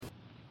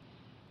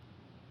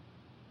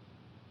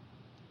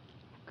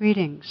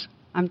Greetings.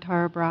 I'm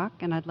Tara Brach,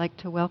 and I'd like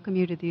to welcome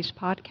you to these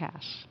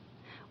podcasts.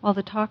 While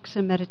the talks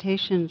and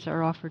meditations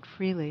are offered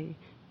freely,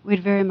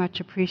 we'd very much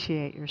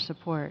appreciate your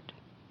support.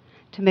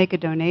 To make a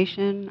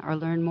donation or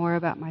learn more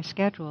about my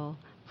schedule,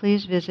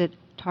 please visit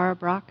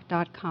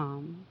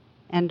tarabrach.com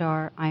and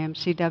our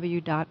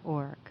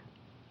imcw.org.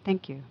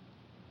 Thank you.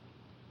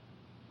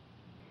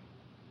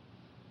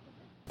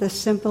 The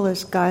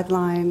simplest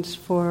guidelines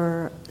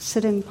for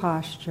sitting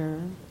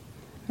posture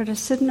are to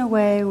sit in a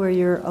way where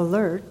you're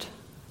alert,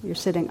 you're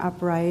sitting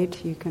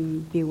upright, you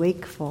can be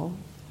wakeful.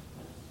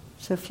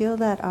 So feel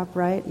that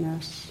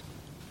uprightness.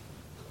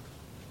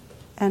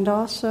 And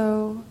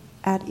also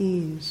at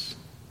ease.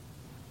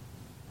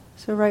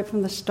 So right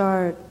from the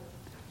start,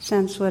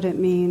 sense what it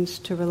means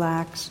to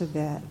relax a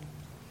bit.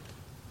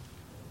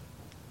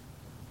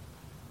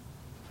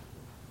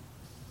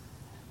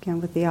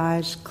 Again, with the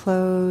eyes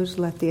closed,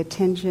 let the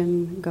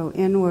attention go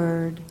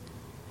inward.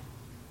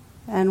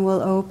 And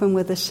we'll open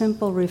with a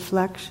simple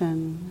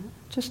reflection,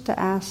 just to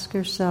ask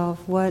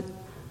yourself, what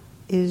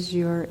is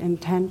your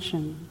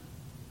intention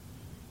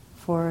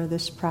for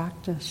this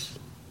practice,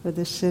 for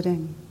this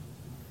sitting?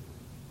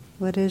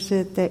 What is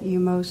it that you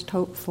most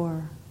hope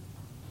for?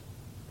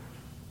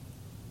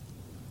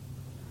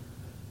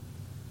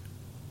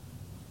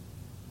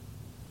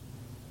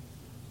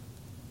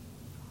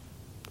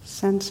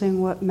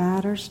 Sensing what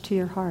matters to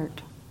your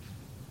heart.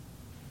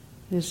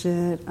 Is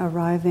it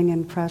arriving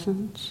in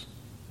presence?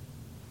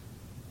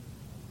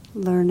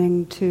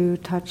 Learning to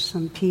touch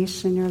some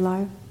peace in your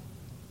life?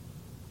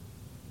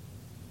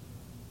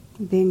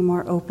 Being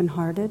more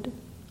open-hearted?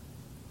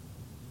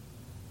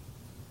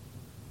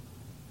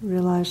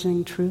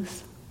 Realizing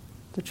truth,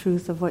 the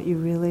truth of what you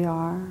really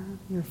are,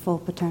 your full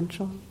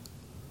potential?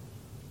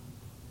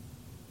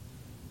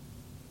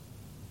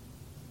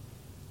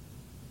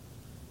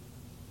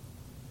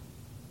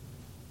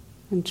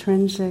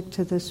 Intrinsic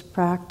to this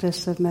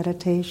practice of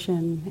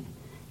meditation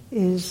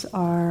is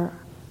our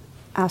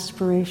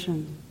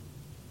aspiration,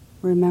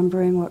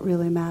 remembering what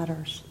really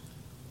matters.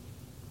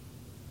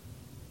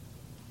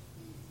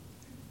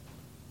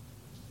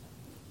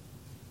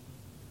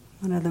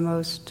 One of the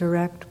most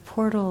direct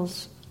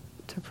portals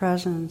to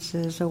presence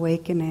is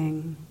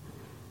awakening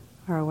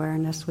our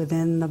awareness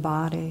within the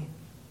body.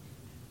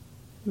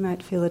 You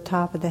might feel the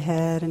top of the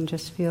head and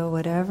just feel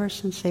whatever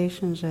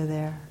sensations are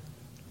there.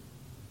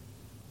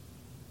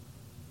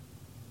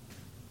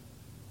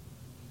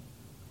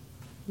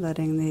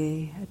 Letting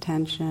the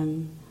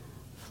attention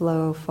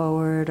flow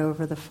forward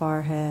over the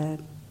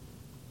forehead.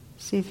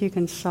 See if you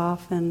can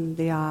soften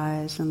the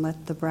eyes and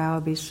let the brow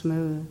be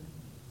smooth.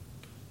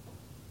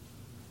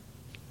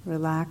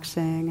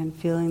 Relaxing and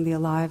feeling the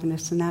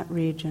aliveness in that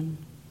region.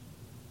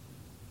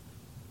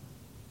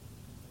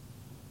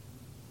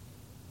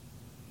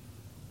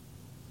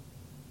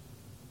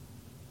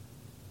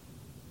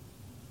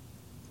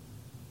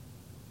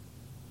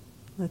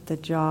 Let the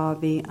jaw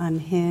be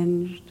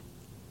unhinged.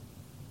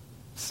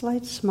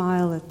 Slight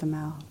smile at the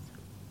mouth.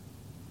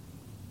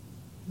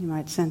 You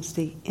might sense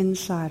the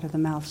inside of the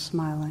mouth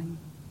smiling.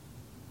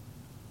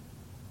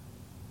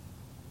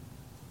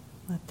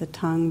 Let the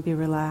tongue be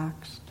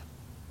relaxed.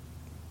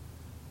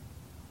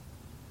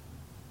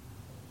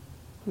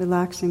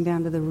 Relaxing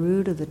down to the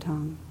root of the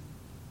tongue.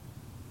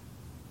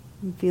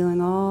 And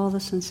feeling all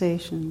the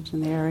sensations in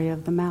the area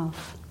of the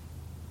mouth.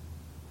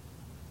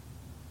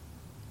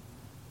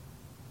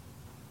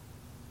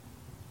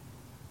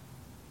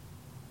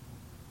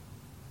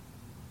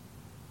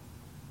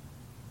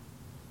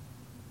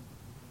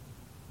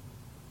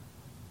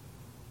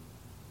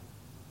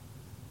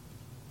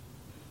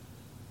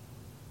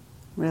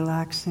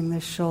 Relaxing the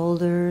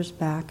shoulders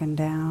back and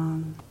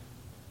down.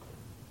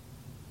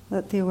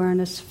 Let the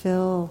awareness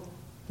fill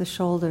the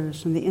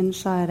shoulders from the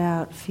inside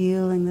out,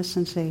 feeling the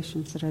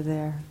sensations that are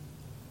there.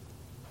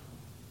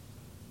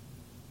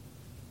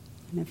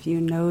 And if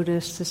you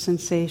notice the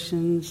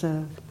sensations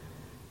of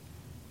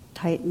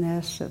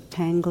tightness, of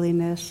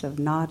tangliness, of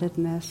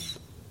knottedness,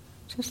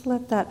 just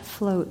let that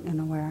float in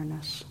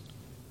awareness.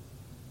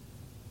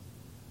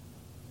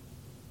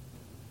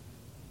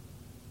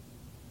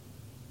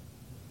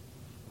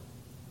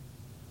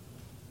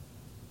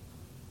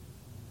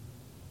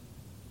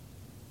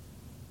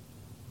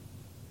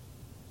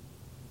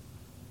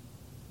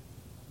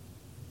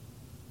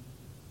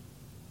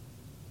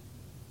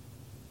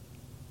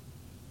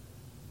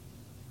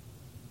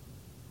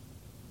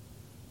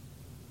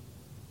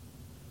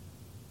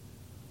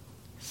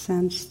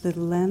 Sense the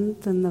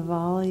length and the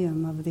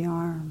volume of the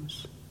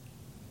arms.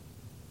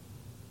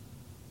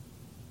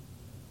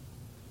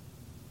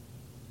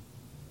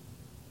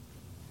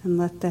 And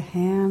let the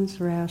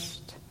hands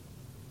rest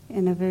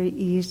in a very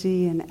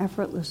easy and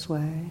effortless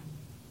way.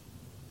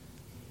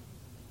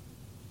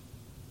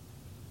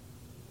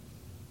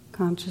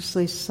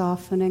 Consciously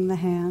softening the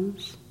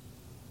hands.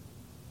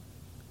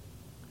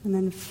 And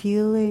then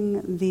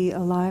feeling the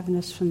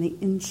aliveness from the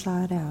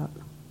inside out.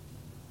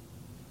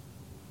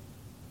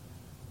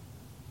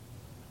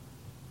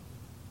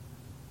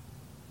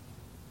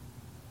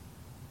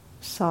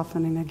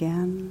 Softening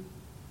again.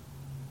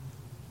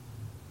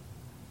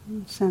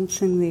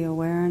 Sensing the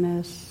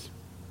awareness,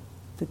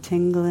 the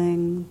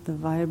tingling, the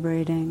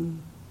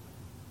vibrating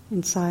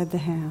inside the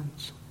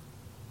hands.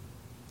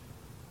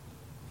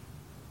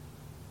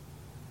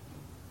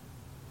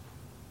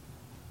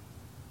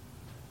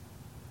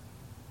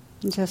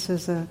 And just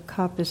as a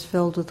cup is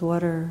filled with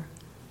water,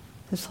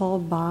 this whole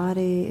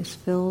body is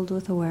filled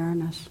with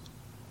awareness.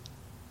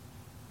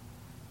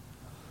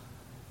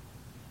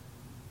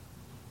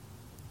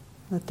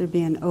 Let there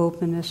be an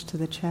openness to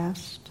the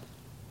chest.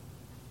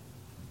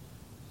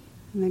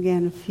 And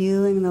again,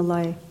 feeling the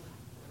life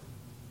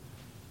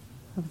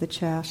of the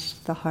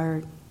chest, the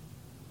heart,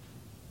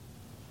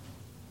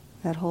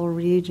 that whole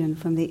region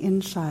from the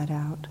inside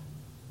out.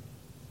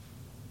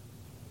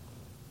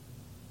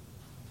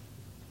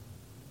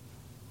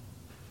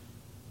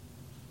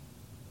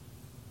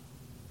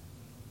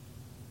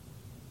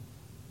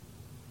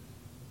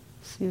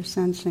 So you're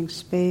sensing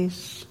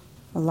space,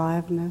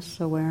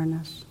 aliveness,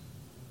 awareness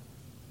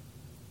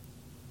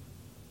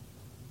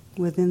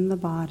within the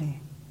body.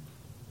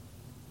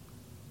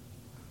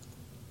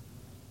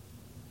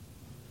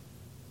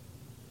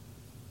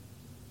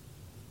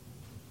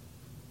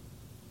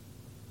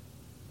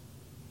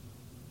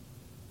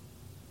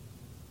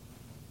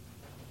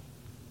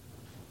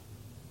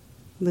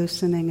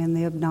 Loosening in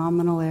the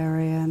abdominal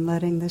area and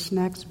letting this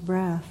next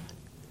breath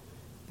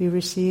be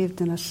received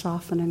in a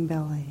softening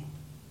belly.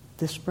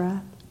 This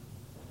breath.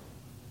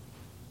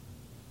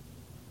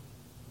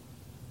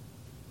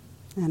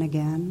 And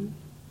again.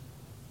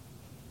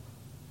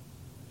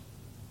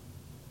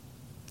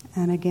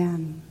 And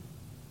again.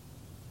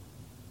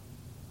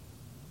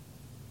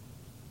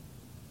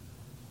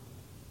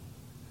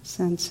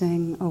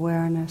 Sensing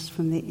awareness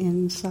from the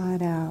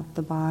inside out,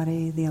 the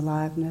body, the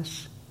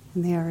aliveness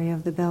in the area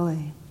of the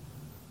belly.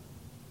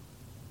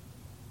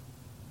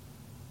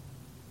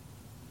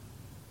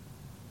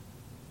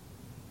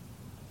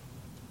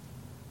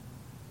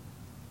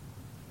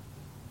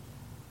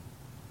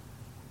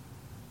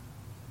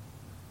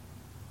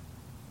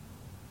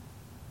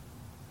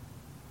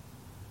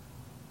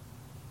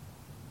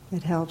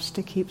 It helps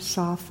to keep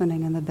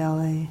softening in the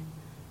belly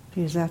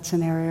because that's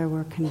an area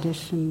we're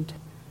conditioned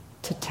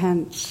to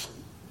tense,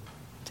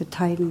 to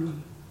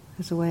tighten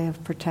as a way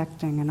of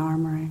protecting and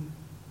armoring.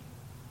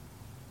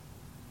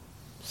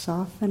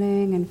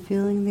 Softening and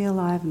feeling the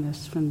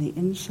aliveness from the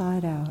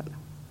inside out.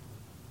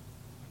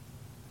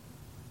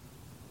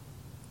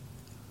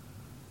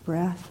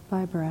 Breath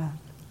by breath.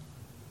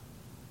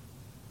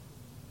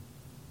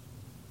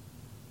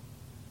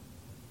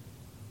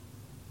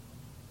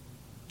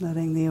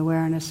 Letting the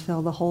awareness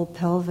fill the whole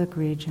pelvic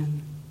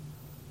region.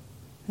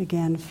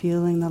 Again,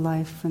 feeling the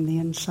life from the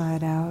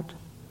inside out,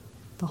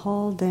 the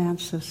whole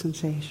dance of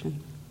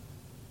sensation.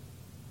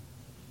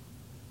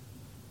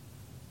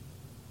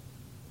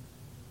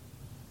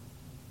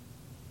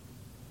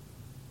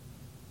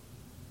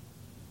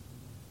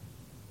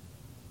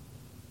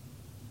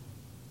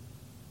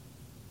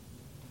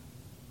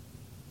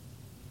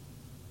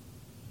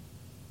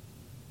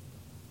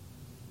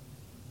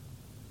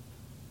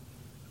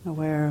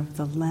 Aware of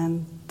the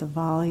length, the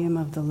volume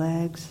of the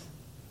legs.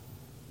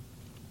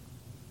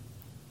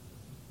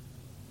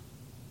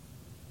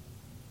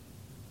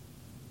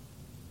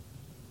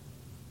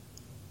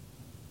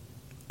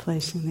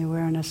 Placing the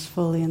awareness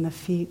fully in the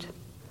feet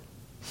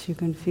so you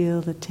can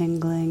feel the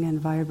tingling and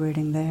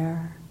vibrating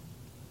there.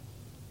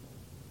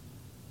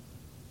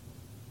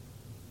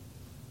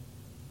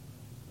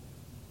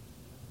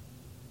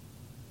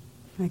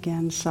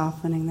 Again,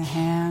 softening the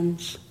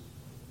hands.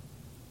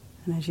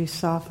 And as you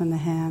soften the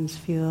hands,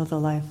 feel the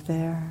life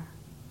there.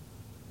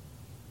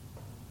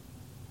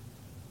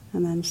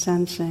 And then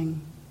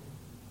sensing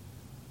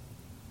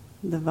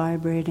the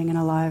vibrating and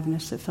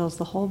aliveness that fills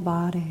the whole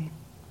body.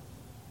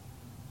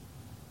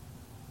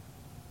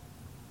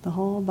 The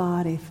whole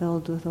body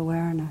filled with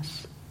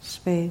awareness,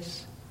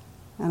 space,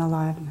 and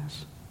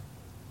aliveness.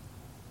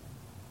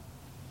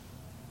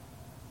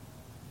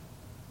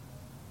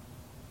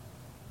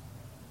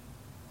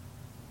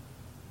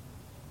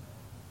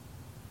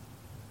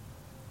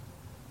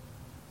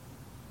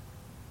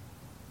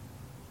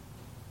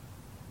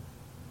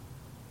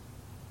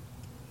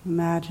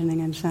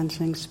 Imagining and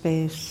sensing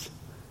space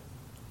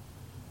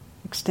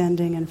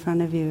extending in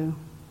front of you,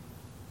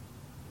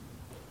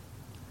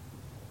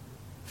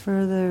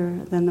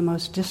 further than the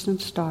most distant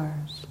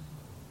stars.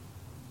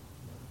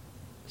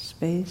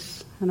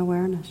 Space and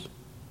awareness.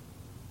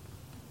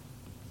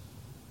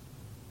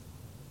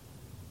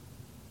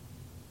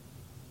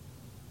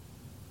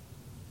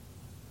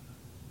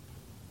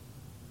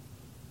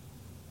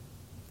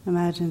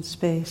 Imagine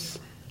space,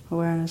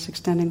 awareness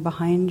extending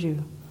behind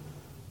you,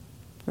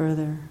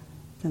 further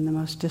than the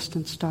most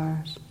distant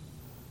stars.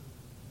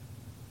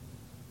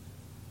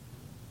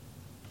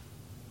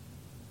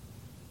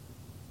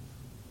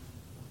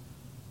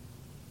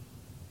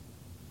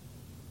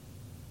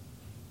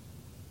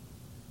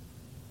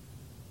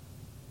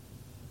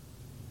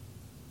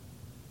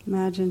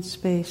 Imagine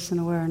space and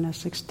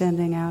awareness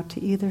extending out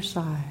to either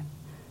side,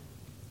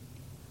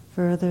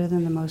 further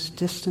than the most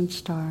distant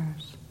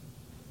stars.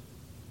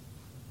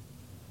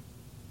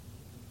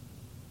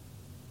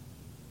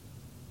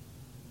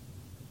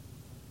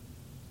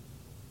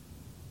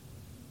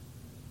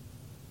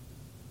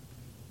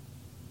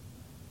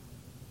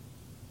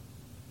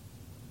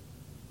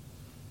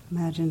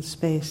 Imagine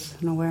space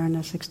and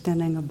awareness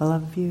extending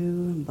above you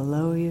and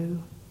below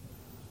you,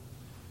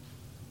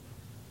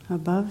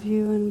 above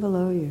you and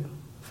below you,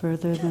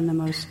 further than the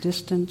most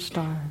distant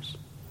stars.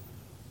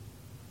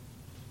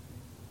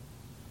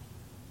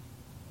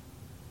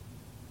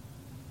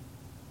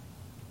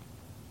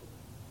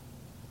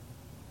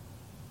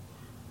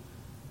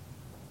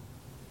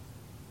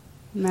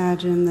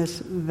 Imagine this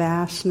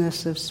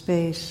vastness of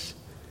space.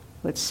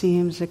 What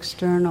seems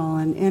external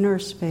and inner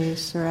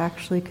space are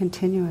actually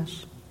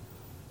continuous.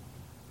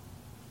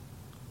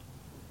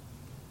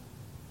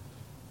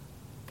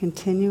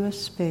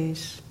 Continuous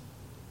space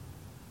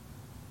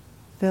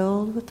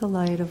filled with the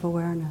light of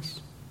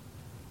awareness.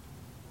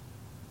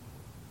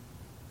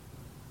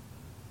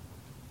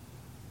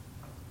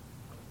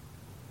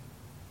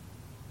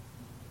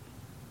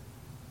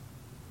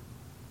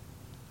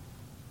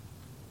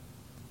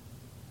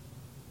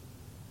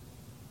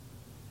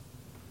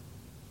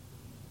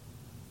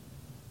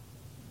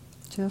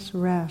 Just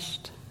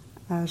rest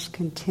as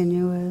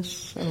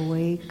continuous,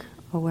 awake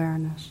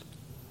awareness.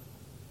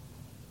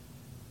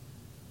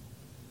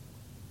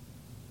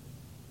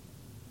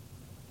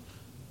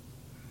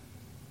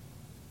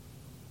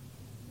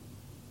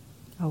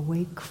 A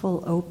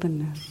wakeful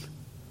openness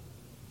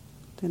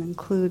that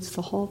includes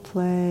the whole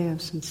play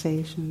of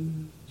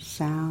sensation,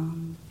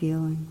 sound,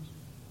 feelings.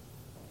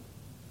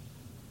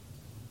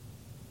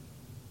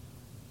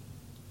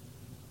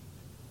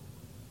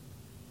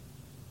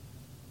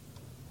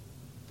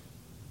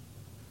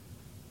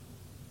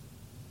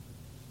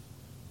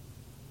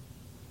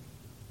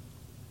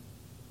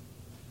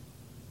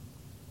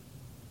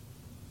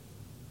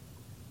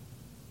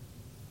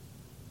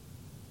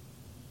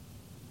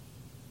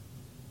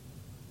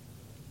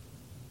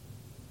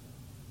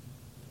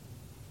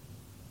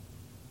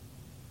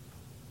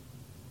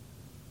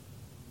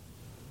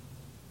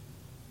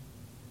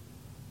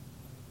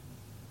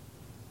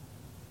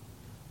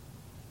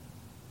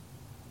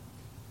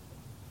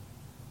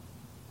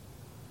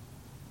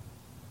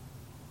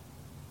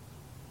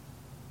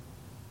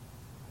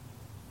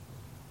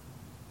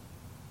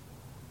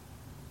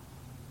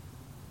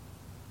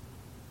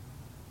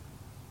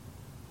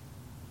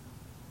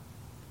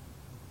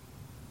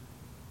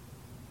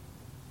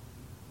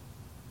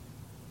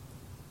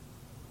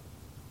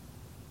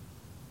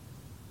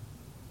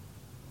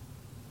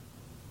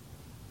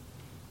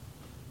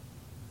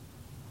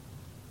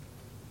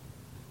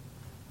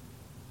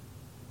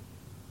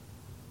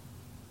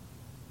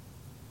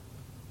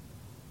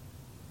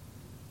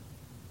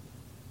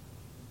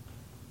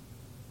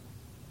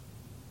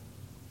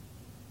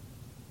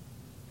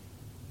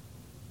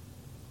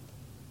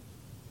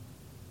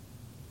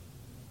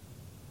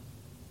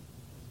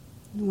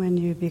 When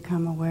you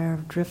become aware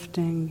of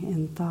drifting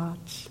in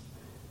thoughts,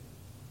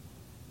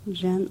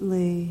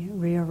 gently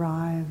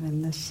re-arrive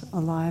in this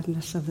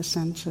aliveness of the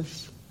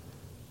senses,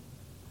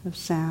 of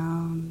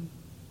sound,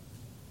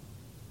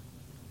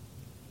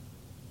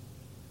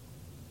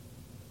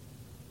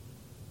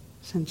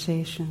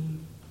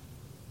 sensation,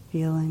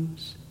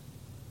 feelings.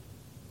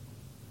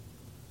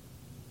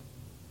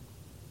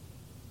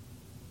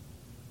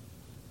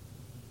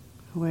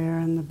 Aware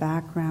in the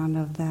background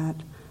of that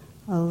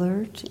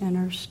alert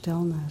inner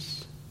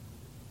stillness,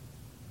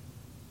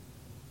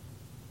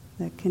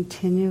 that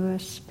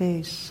continuous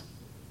space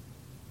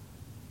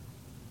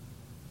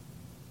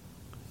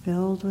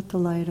filled with the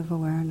light of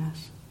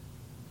awareness.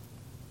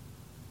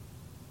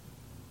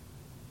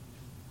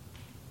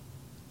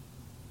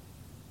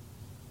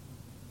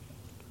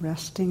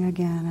 Resting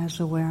again as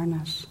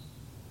awareness.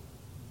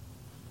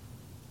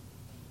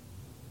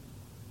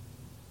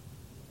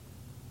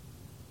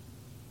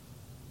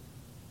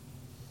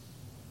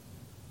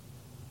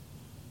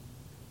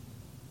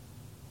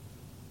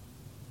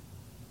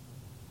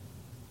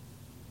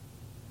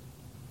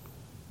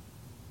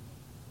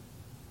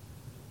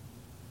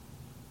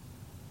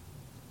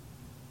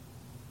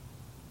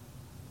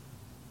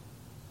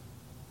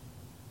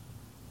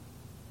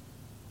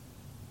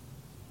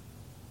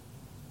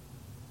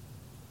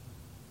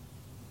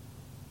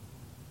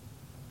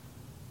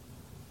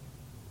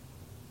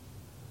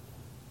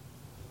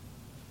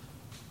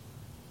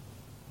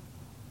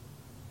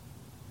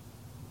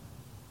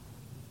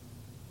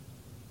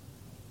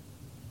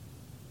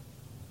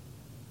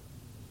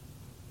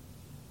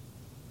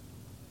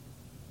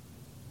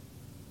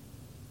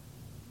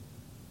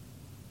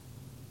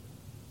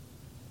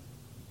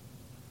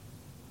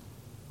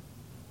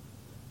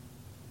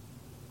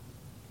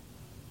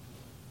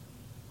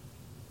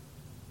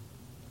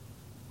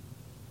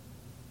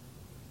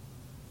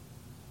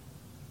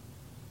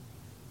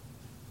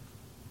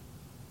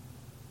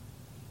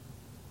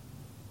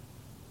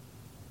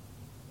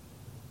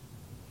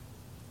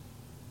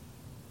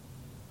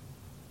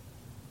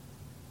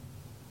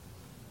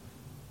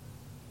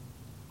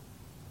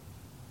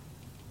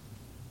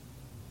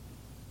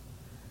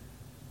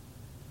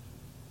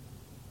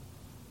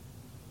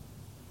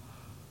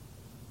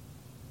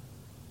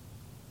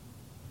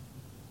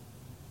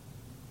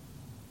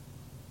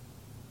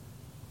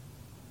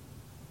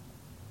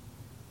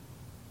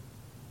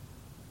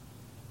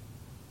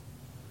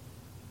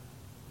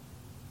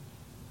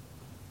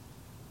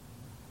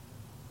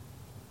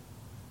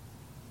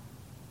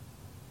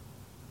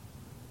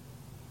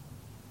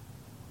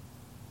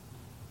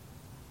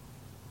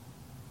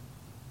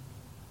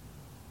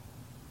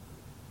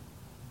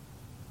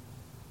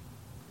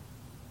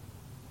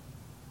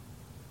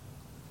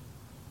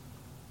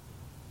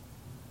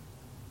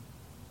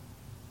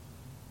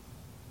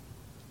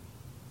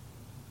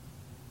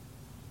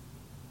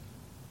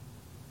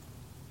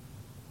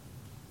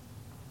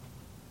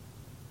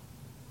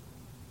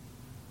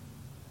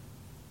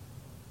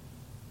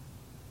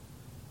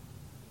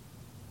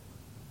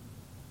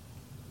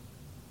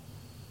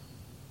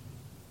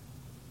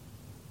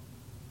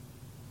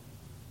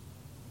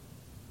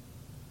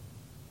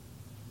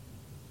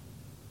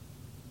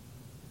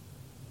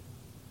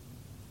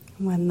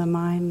 When the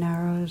mind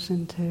narrows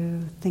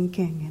into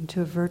thinking,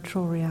 into a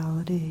virtual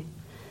reality,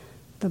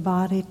 the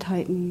body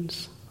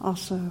tightens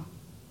also.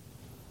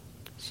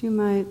 So you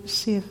might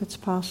see if it's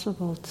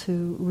possible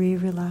to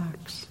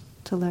relax,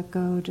 to let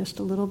go just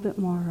a little bit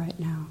more right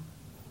now.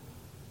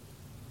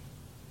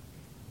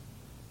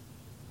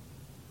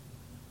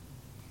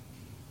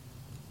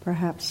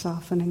 Perhaps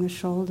softening the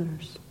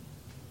shoulders.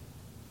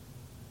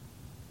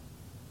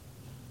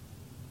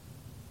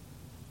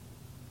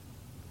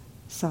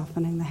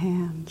 Softening the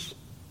hands.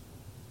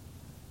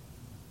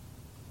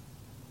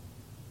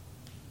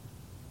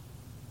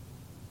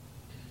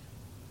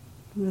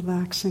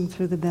 Relaxing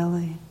through the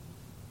belly.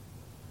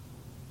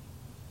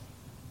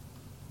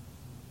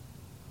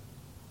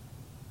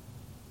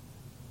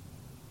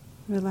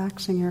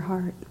 Relaxing your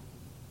heart.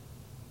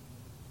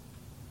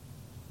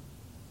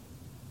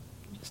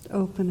 Just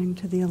opening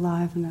to the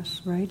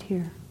aliveness right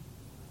here.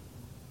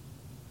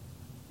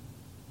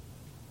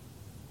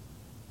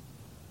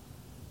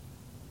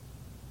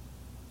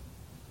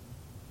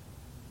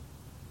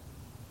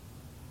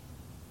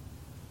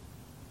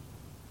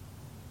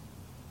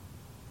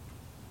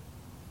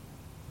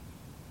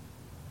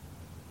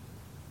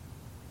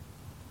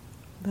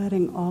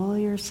 Letting all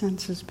your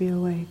senses be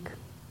awake.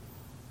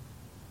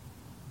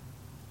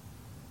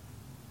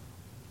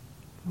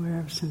 Aware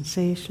of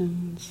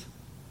sensations,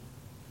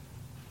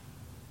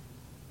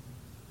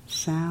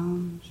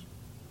 sounds,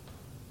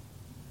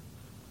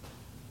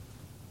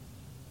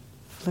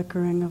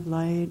 flickering of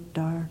light,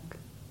 dark.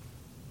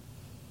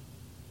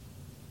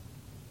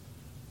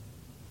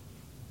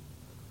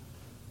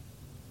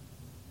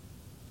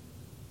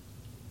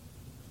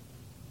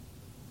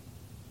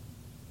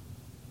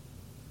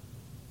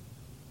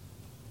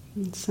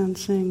 And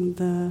sensing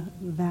the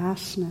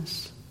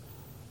vastness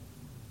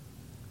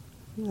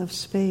of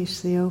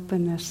space, the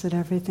openness that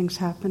everything's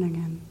happening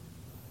in.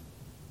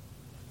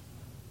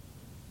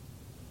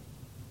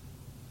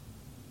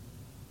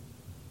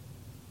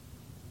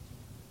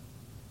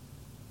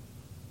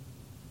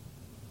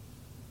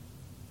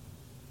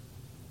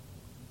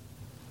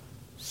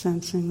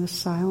 Sensing the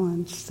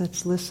silence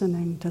that's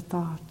listening to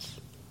thoughts.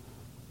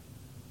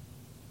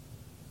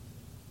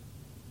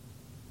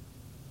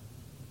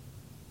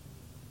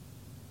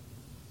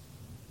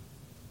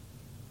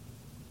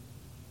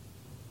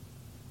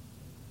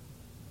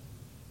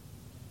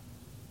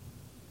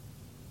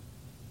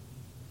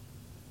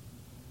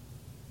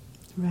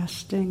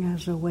 Resting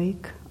as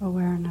awake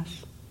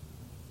awareness.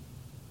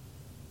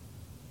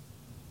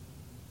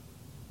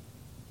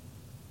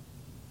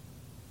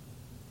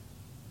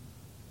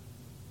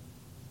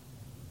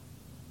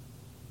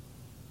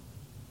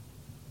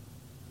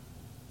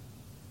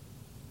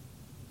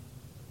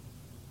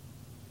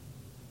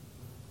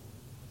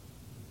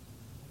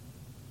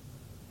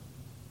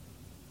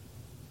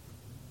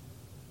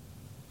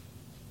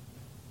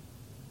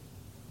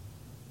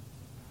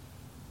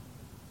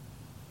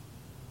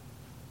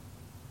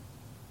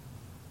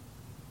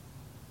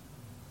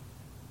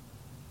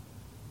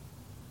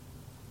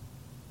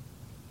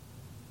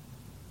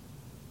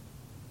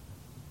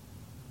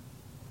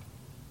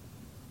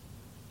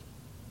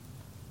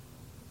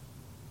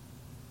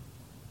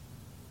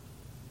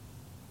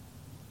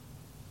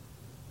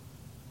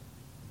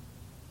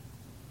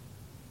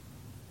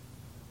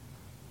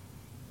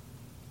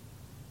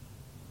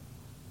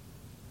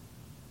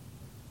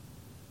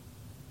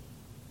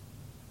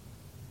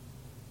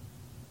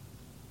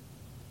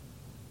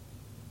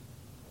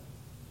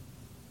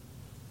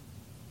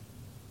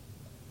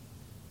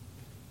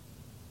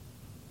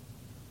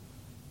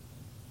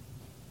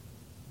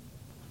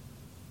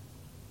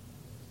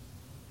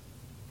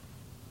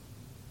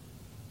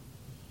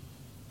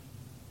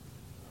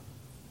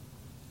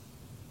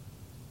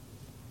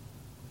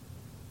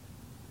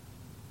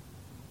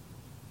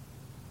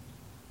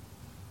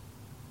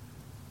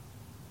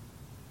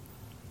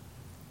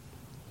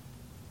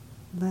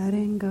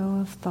 Letting go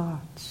of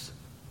thoughts.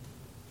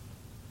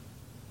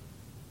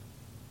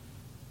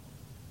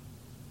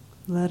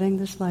 Letting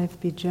this life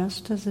be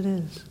just as it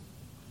is.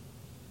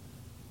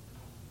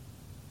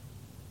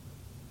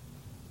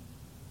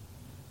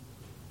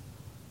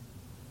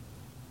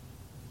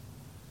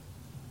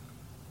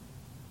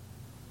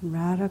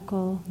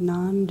 Radical,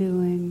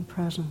 non-doing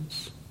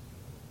presence.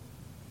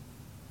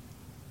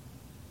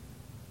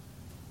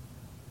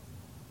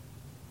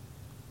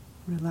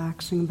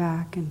 Relaxing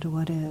back into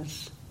what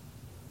is.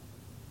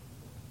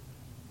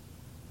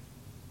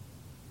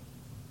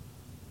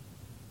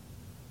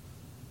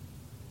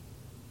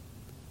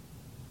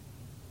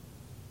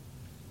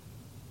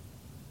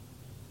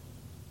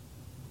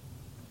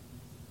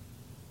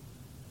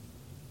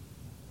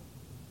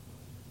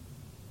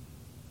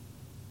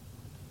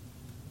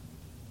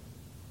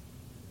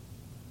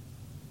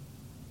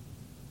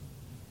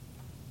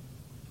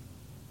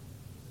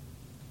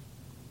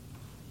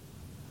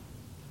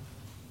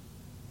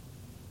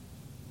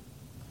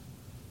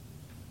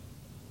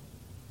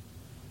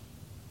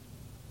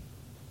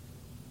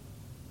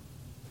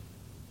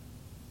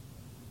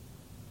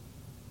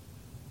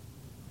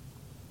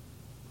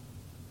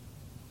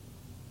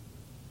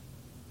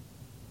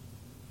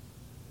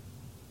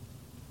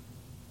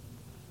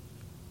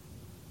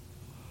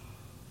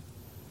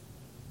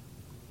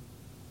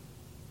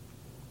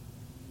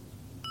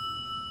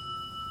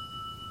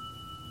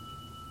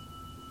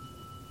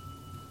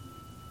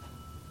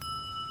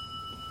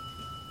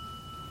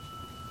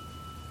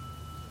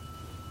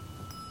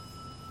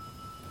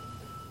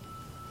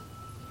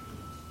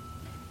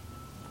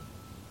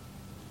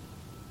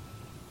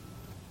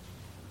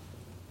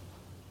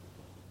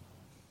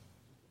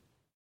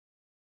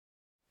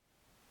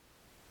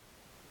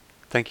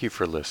 Thank you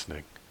for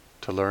listening.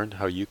 To learn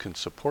how you can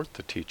support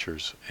the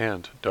teachers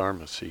and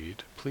Dharma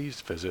Seed,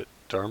 please visit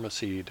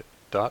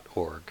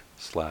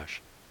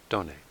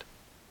dharmaseed.org/donate.